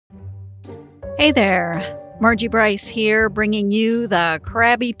Hey there, Margie Bryce here, bringing you the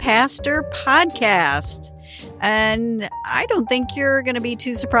Crabby Pastor podcast. And I don't think you're going to be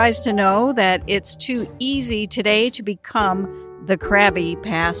too surprised to know that it's too easy today to become the Crabby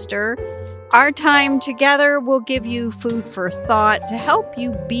Pastor. Our time together will give you food for thought to help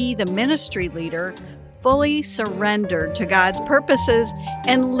you be the ministry leader fully surrendered to God's purposes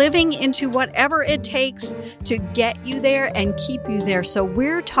and living into whatever it takes to get you there and keep you there. So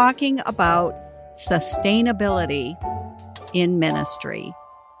we're talking about sustainability in ministry.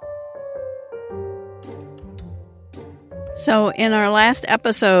 So in our last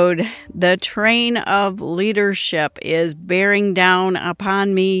episode, the train of leadership is bearing down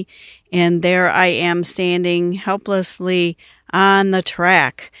upon me, and there I am standing helplessly on the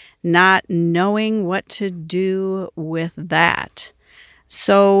track, not knowing what to do with that.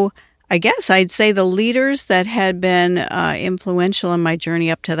 So I guess I'd say the leaders that had been influential in my journey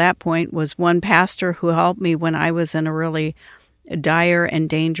up to that point was one pastor who helped me when I was in a really dire and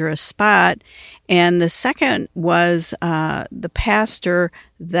dangerous spot. And the second was the pastor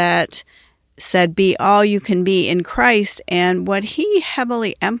that said, be all you can be in Christ. And what he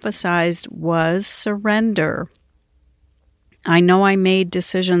heavily emphasized was surrender. I know I made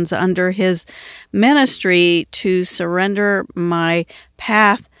decisions under his ministry to surrender my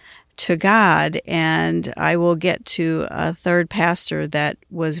path to God, and I will get to a third pastor that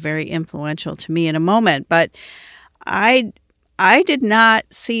was very influential to me in a moment. But I did not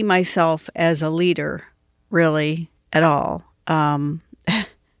see myself as a leader, really, at all. When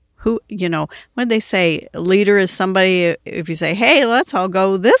they say a leader is somebody, if you say, hey, let's all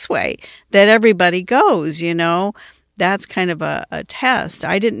go this way, that everybody goes, that's kind of a test.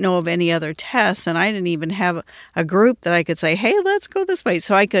 I didn't know of any other tests, and I didn't even have a group that I could say, hey, let's go this way.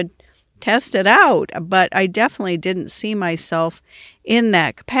 So I could test it out, but I definitely didn't see myself in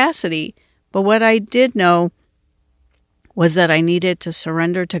that capacity. But what I did know was that I needed to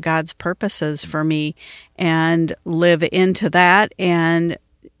surrender to God's purposes for me and live into that, and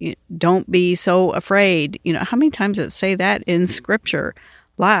don't be so afraid. How many times does it say that in Scripture?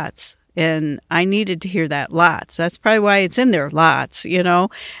 Lots. And I needed to hear that lots. That's probably why it's in there, lots,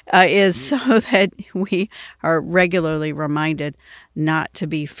 is so that we are regularly reminded not to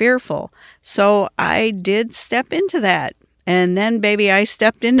be fearful. So I did step into that. And then, baby, I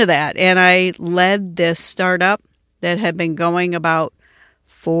stepped into that. And I led this startup that had been going about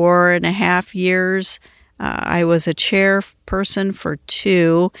 4.5 years. I was a chairperson for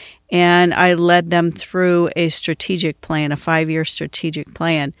 2, and I led them through a strategic plan, a 5-year strategic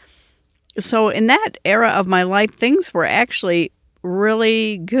plan. So in that era of my life, things were actually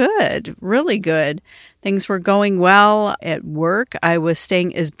really good, really good. Things were going well at work. I was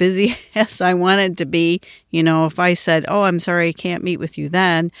staying as busy as I wanted to be. If I said, oh, I'm sorry, I can't meet with you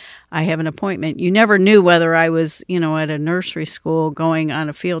then, I have an appointment. You never knew whether I was, at a nursery school going on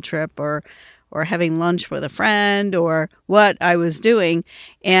a field trip or having lunch with a friend or what I was doing.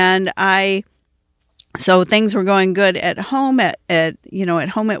 And so things were going good at home. At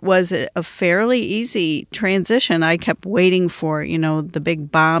home it was a fairly easy transition. I kept waiting for, the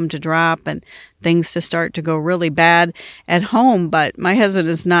big bomb to drop and things to start to go really bad at home. But my husband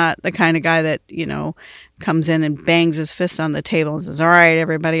is not the kind of guy that, comes in and bangs his fist on the table and says, all right,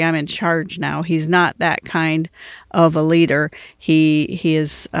 everybody, I'm in charge now. He's not that kind of a leader. He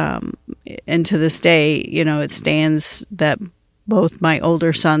is, and to this day, it stands that both my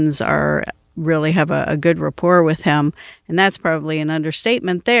older sons really have a good rapport with him, and that's probably an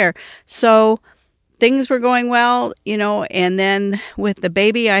understatement there. So things were going well, and then with the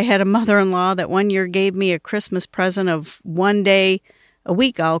baby, I had a mother-in-law that one year gave me a Christmas present of 1 day a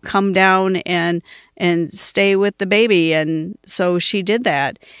week. I'll come down and stay with the baby, and so she did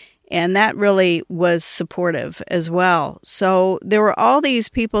that. And that really was supportive as well. So there were all these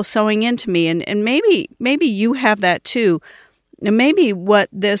people sewing into me, and maybe you have that too. And maybe what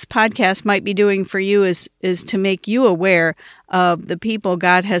this podcast might be doing for you is to make you aware of the people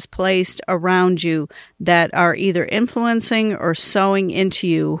God has placed around you that are either influencing or sowing into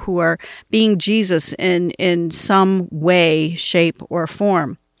you, who are being Jesus in some way, shape, or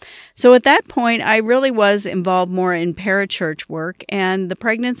form. So at that point, I really was involved more in parachurch work, and the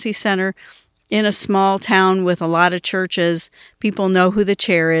pregnancy center in a small town with a lot of churches, people know who the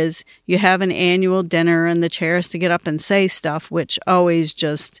chair is. You have an annual dinner, and the chair has to get up and say stuff, which always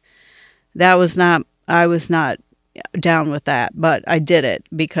I was not down with that, but I did it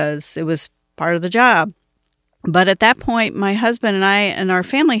because it was part of the job. But at that point, my husband and I and our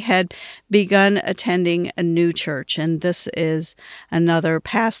family had begun attending a new church, and this is another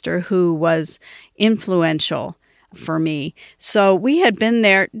pastor who was influential. for me. So we had been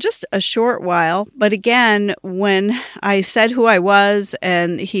there just a short while, but again, when I said who I was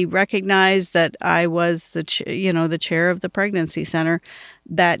and he recognized that I was the chair of the pregnancy center,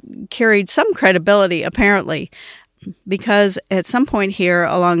 that carried some credibility apparently, because at some point here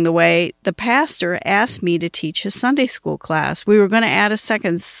along the way, the pastor asked me to teach his Sunday school class. We were going to add a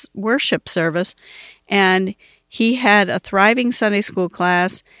second worship service, and he had a thriving Sunday school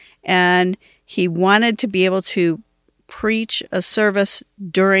class, and he wanted to be able to preach a service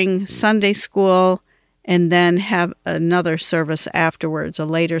during Sunday school and then have another service afterwards, a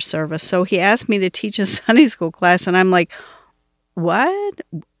later service. So he asked me to teach a Sunday school class, and I'm like, what?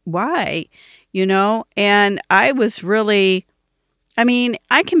 Why? And I was really,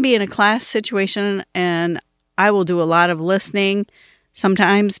 I can be in a class situation and I will do a lot of listening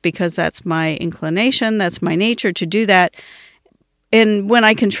sometimes because that's my inclination, that's my nature to do that. And when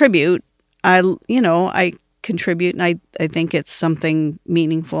I contribute, I contribute and I think it's something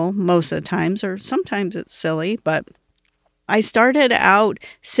meaningful most of the times, or sometimes it's silly, but I started out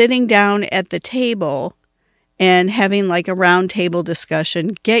sitting down at the table and having like a round table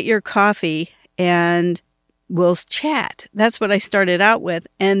discussion. Get your coffee and we'll chat. That's what I started out with.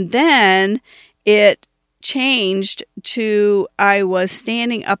 And then it changed to I was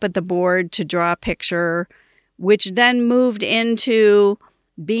standing up at the board to draw a picture, which then moved into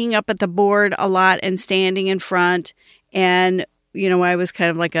being up at the board a lot and standing in front. And, I was kind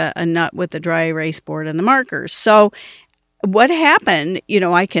of like a nut with the dry erase board and the markers. So what happened,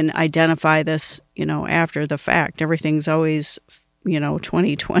 I can identify this, after the fact. Everything's always,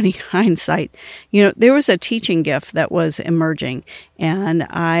 20/20 hindsight. There was a teaching gift that was emerging, and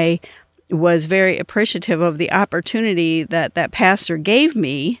I was very appreciative of the opportunity that pastor gave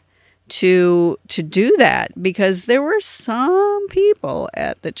me to do that, because there were some people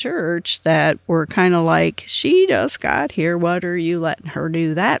at the church that were kind of like, she just got here, what are you letting her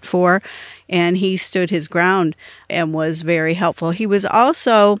do that for? And he stood his ground and was very helpful. He was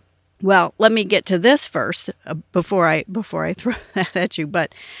also, well, let me get to this first before I throw that at you.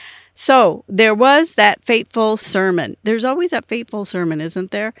 But so there was that fateful sermon. There's always that fateful sermon,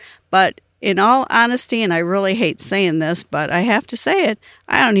 isn't there? But in all honesty, and I really hate saying this, but I have to say it,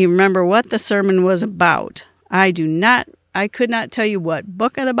 I don't even remember what the sermon was about. I could not tell you what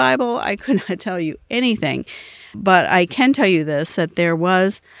book of the Bible. I could not tell you anything. But I can tell you this, that there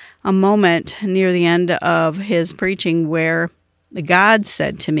was a moment near the end of his preaching where God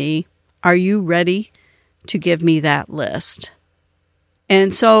said to me, "Are you ready to give me that list?"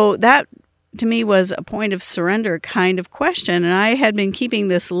 And so that to me was a point of surrender kind of question. And I had been keeping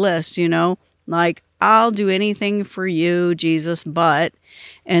this list, like, I'll do anything for you, Jesus, but,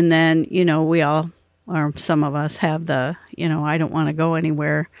 and then, we all, or some of us have the, I don't want to go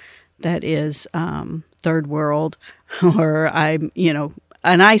anywhere that is third world, or I'm,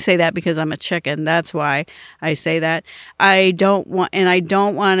 and I say that because I'm a chicken. That's why I say that. I don't want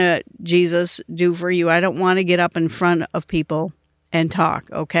to, Jesus, do for you. I don't want to get up in front of people and talk,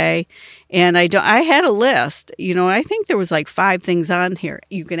 okay? And I had a list, I think there was like 5 things on here.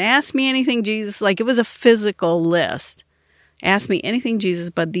 You can ask me anything, Jesus, like it was a physical list. Ask me anything, Jesus,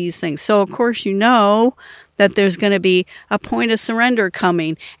 but these things. So, of course, that there's going to be a point of surrender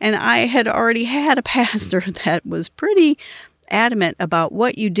coming. And I had already had a pastor that was pretty adamant about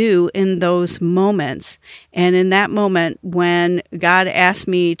what you do in those moments. And in that moment, when God asked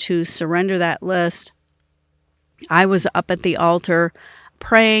me to surrender that list, I was up at the altar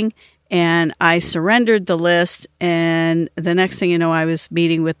praying, and I surrendered the list. And the next thing you know, I was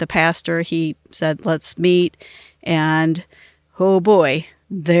meeting with the pastor. He said, let's meet. And oh boy,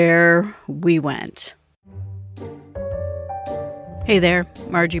 there we went. Hey there,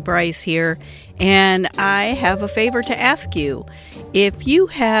 Margie Bryce here. And I have a favor to ask you. If you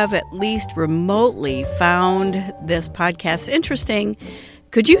have at least remotely found this podcast interesting,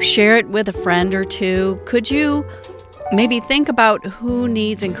 could you share it with a friend or two? Could you maybe think about who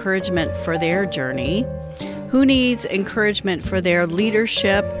needs encouragement for their journey? Who needs encouragement for their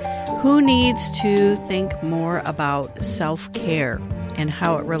leadership? Who needs to think more about self-care and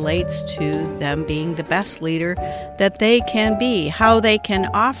how it relates to them being the best leader that they can be? How they can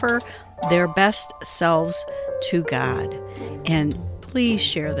offer their best selves to God. And please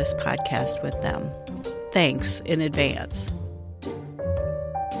share this podcast with them. Thanks in advance.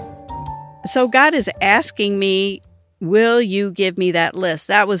 So God is asking me, will you give me that list?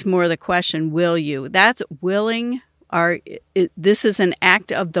 That was more the question, will you? That's willing. This is an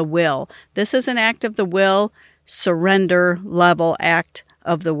act of the will. This is an act of the will, surrender level act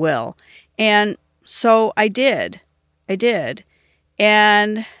of the will. And so I did.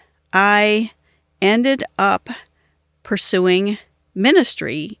 And I ended up pursuing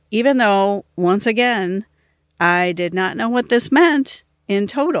ministry, even though, once again, I did not know what this meant in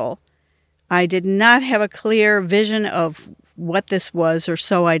total. I did not have a clear vision of what this was, or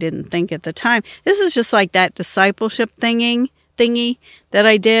so I didn't think at the time. This is just like that discipleship thingy that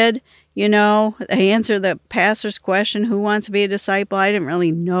I did. You know, I answered the pastor's question, who wants to be a disciple? I didn't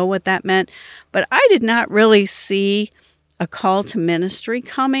really know what that meant, but I did not really see a call to ministry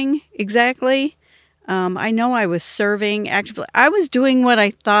coming exactly. I know I was serving actively. I was doing what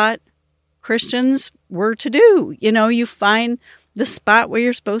I thought Christians were to do. You know, you find the spot where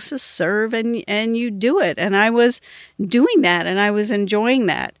you're supposed to serve and you do it. And I was doing that, and I was enjoying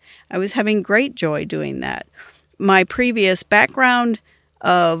that. I was having great joy doing that. My previous background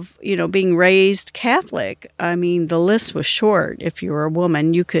of, you know, being raised Catholic, I mean, the list was short. If you were a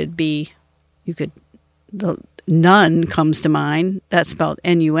woman, the nun comes to mind. That's spelled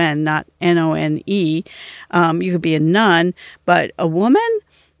N-U-N, not N-O-N-E. You could be a nun, but a woman,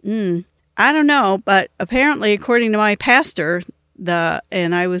 I don't know. But apparently, according to my pastor,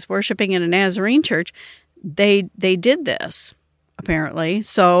 and I was worshiping in a Nazarene church, they did this, apparently.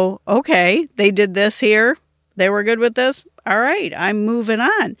 So, okay, they did this here. They were good with this. All right, I'm moving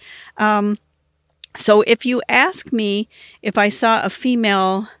on. So if you ask me if I saw a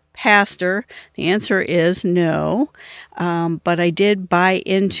female pastor, the answer is no. But I did buy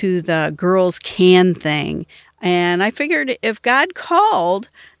into the girls can thing. And I figured if God called,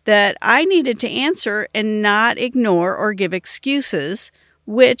 that I needed to answer and not ignore or give excuses,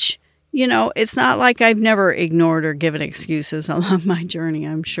 which, you know, it's not like I've never ignored or given excuses along my journey.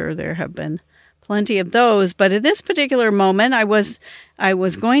 I'm sure there have been plenty of those. But at this particular moment, I was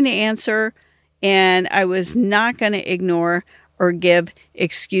going to answer, and I was not going to ignore or give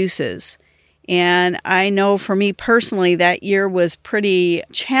excuses. And I know for me personally, that year was pretty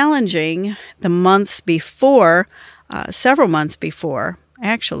challenging. The months before, several months before,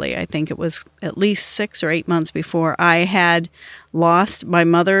 actually, I think it was at least 6 or 8 months before, I had lost my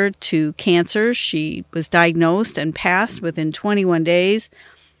mother to cancer. She was diagnosed and passed within 21 days.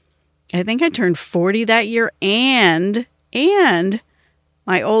 I think I turned 40 that year, and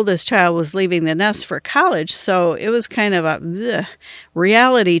my oldest child was leaving the nest for college, so it was kind of a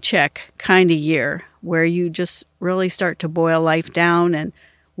reality check kind of year where you just really start to boil life down, and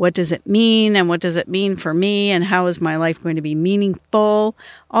what does it mean, and what does it mean for me, and how is my life going to be meaningful?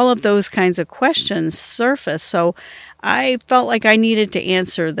 All of those kinds of questions surface. So I felt like I needed to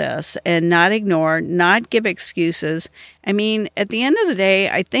answer this and not ignore, not give excuses. I mean, at the end of the day,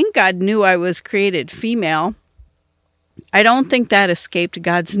 I think God knew I was created female. I don't think that escaped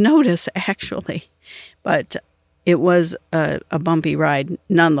God's notice, actually, but it was a bumpy ride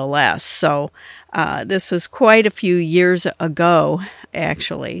nonetheless. So this was quite a few years ago,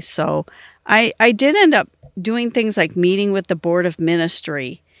 actually. So I did end up doing things like meeting with the Board of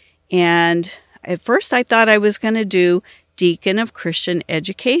Ministry. And at first I thought I was going to do Deacon of Christian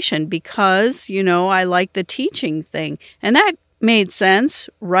Education because, you know, I like the teaching thing. And that made sense,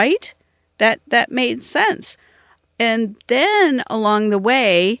 right? That made sense. And then along the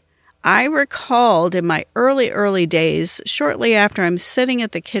way, I recalled in my early days, shortly after I'm sitting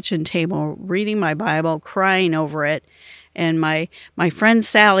at the kitchen table reading my Bible, crying over it, and my friend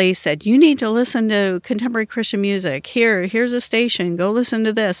Sally said, "You need to listen to contemporary Christian music. Here's a station. Go listen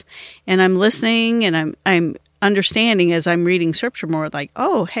to this." And I'm listening, and I'm understanding as I'm reading scripture more, like,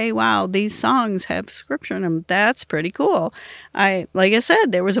 oh, hey, wow, these songs have scripture in them. That's pretty cool. Like I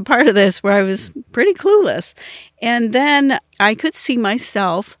said, there was a part of this where I was pretty clueless. And then I could see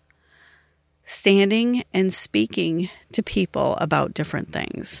myself standing and speaking to people about different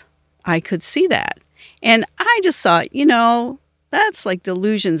things. I could see that. And I just thought, you know, that's like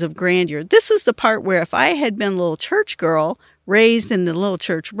delusions of grandeur. This is the part where if I had been a little church girl, raised in the little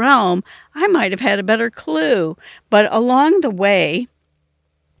church realm, I might have had a better clue. But along the way,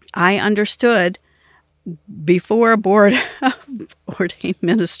 I understood before a board ordained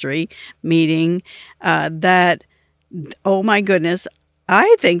ministry meeting that, oh my goodness,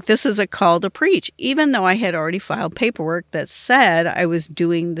 I think this is a call to preach, even though I had already filed paperwork that said I was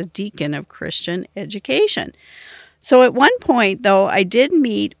doing the Deacon of Christian Education. So at one point, though, I did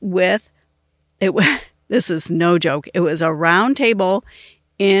meet with, this is no joke, it was a round table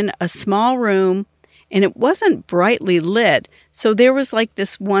in a small room, and it wasn't brightly lit. So there was like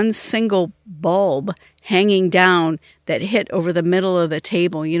this one single bulb hanging down that hit over the middle of the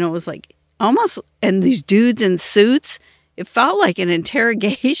table. You know, it was like almost, and these dudes in suits, it felt like an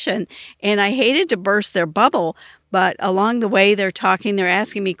interrogation, and I hated to burst their bubble, but along the way they're talking, they're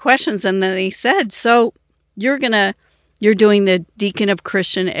asking me questions, and then they said, "So you're going to you're doing the Deacon of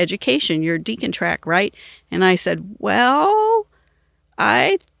Christian Education, your deacon track, right? And I said, well,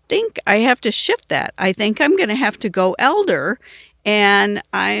 I think I have to shift that. I think I'm going to have to go elder, and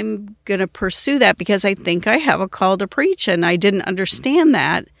I'm going to pursue that because I think I have a call to preach. And I didn't understand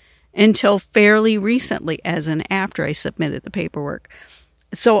that until fairly recently, as in after I submitted the paperwork.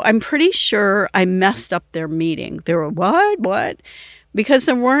 So I'm pretty sure I messed up their meeting. They were, what? Because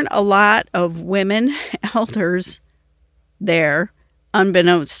there weren't a lot of women elders there,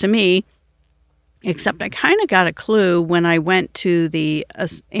 unbeknownst to me, except I kind of got a clue when I went to the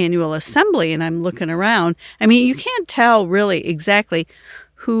annual assembly and I'm looking around. I mean, you can't tell really exactly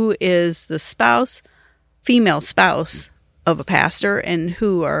who is the female spouse of a pastor and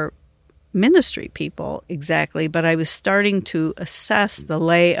who are ministry people exactly, but I was starting to assess the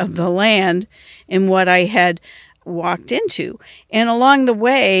lay of the land and what I had walked into. And along the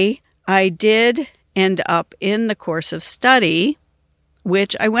way, I did end up in the course of study,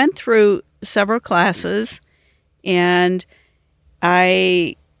 which I went through several classes, and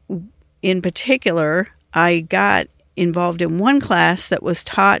in particular, I got involved in one class that was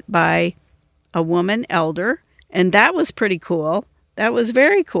taught by a woman elder, and that was pretty cool. That was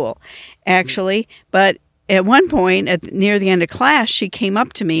very cool, actually. But at one point, near the end of class, she came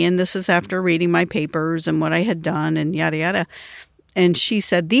up to me, and this is after reading my papers and what I had done and yada, yada. And she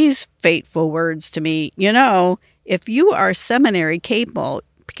said these fateful words to me, if you are seminary capable,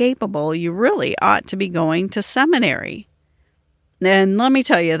 you really ought to be going to seminary. And let me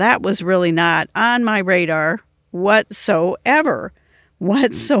tell you, that was really not on my radar whatsoever.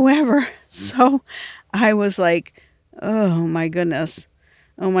 So I was like, oh my goodness.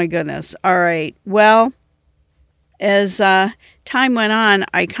 All right. Well, as time went on,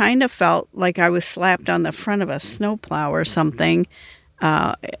 I kind of felt like I was slapped on the front of a snowplow or something,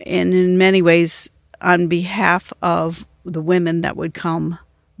 and in many ways on behalf of the women that would come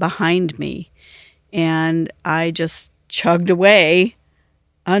behind me. And I just chugged away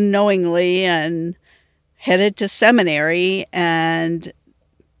unknowingly and headed to seminary. And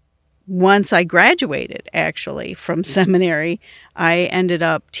once I graduated, actually, from seminary, I ended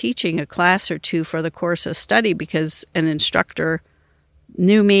up teaching a class or two for the course of study because an instructor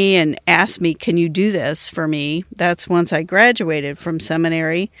knew me and asked me, can you do this for me? That's once I graduated from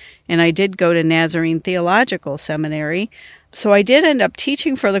seminary, and I did go to Nazarene Theological Seminary. So I did end up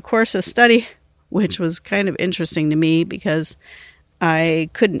teaching for the course of study, which was kind of interesting to me because I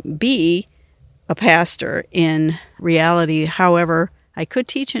couldn't be a pastor in reality. However, I could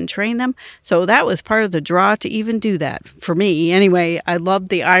teach and train them. So that was part of the draw to even do that for me. Anyway, I loved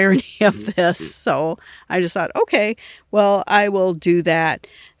the irony of this. So I just thought, okay, well, I will do that.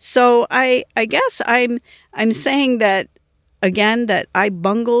 So I guess I'm saying that, again, that I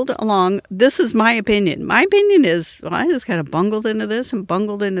bungled along. This is my opinion. My opinion is, well, I just kind of bungled into this and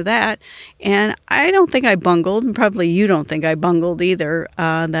bungled into that. And I don't think I bungled, and probably you don't think I bungled either,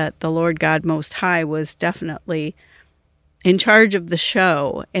 that the Lord God Most High was definitely in charge of the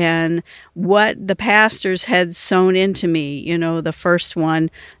show, and what the pastors had sown into me, the first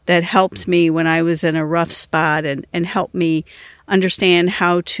one that helped me when I was in a rough spot and helped me understand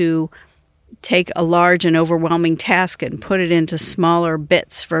how to take a large and overwhelming task and put it into smaller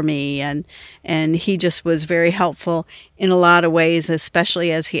bits for me. And he just was very helpful in a lot of ways,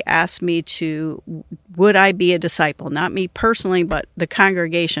 especially as he asked me would I be a disciple? Not me personally, but the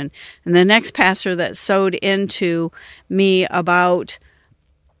congregation. And the next pastor that sowed into me about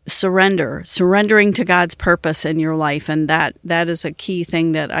surrendering to God's purpose in your life. And that is a key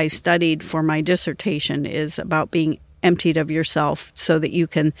thing that I studied for my dissertation, is about being emptied of yourself so that you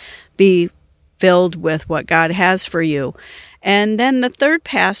can be filled with what God has for you. And then the third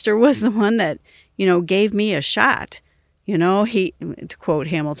pastor was the one that, gave me a shot. He, to quote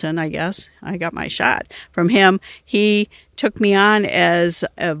Hamilton, I guess, I got my shot from him. He took me on as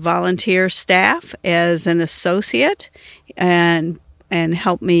a volunteer staff, as an associate, and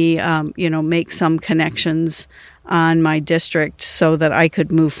helped me, make some connections on my district so that I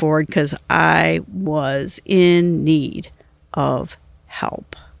could move forward because I was in need of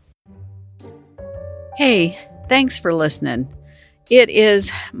help. Hey, thanks for listening. It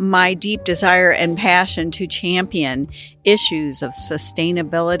is my deep desire and passion to champion issues of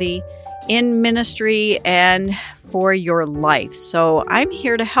sustainability in ministry and for your life. So I'm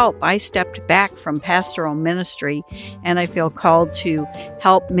here to help. I stepped back from pastoral ministry, and I feel called to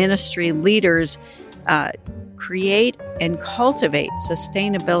help ministry leaders create and cultivate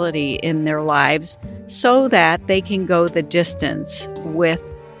sustainability in their lives so that they can go the distance with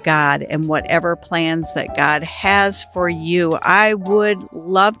God and whatever plans that God has for you. I would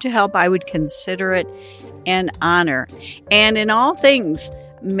love to help. I would consider it and honor. And in all things,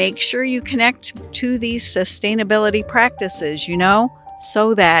 make sure you connect to these sustainability practices,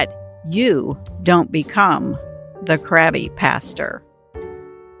 so that you don't become the crabby pastor.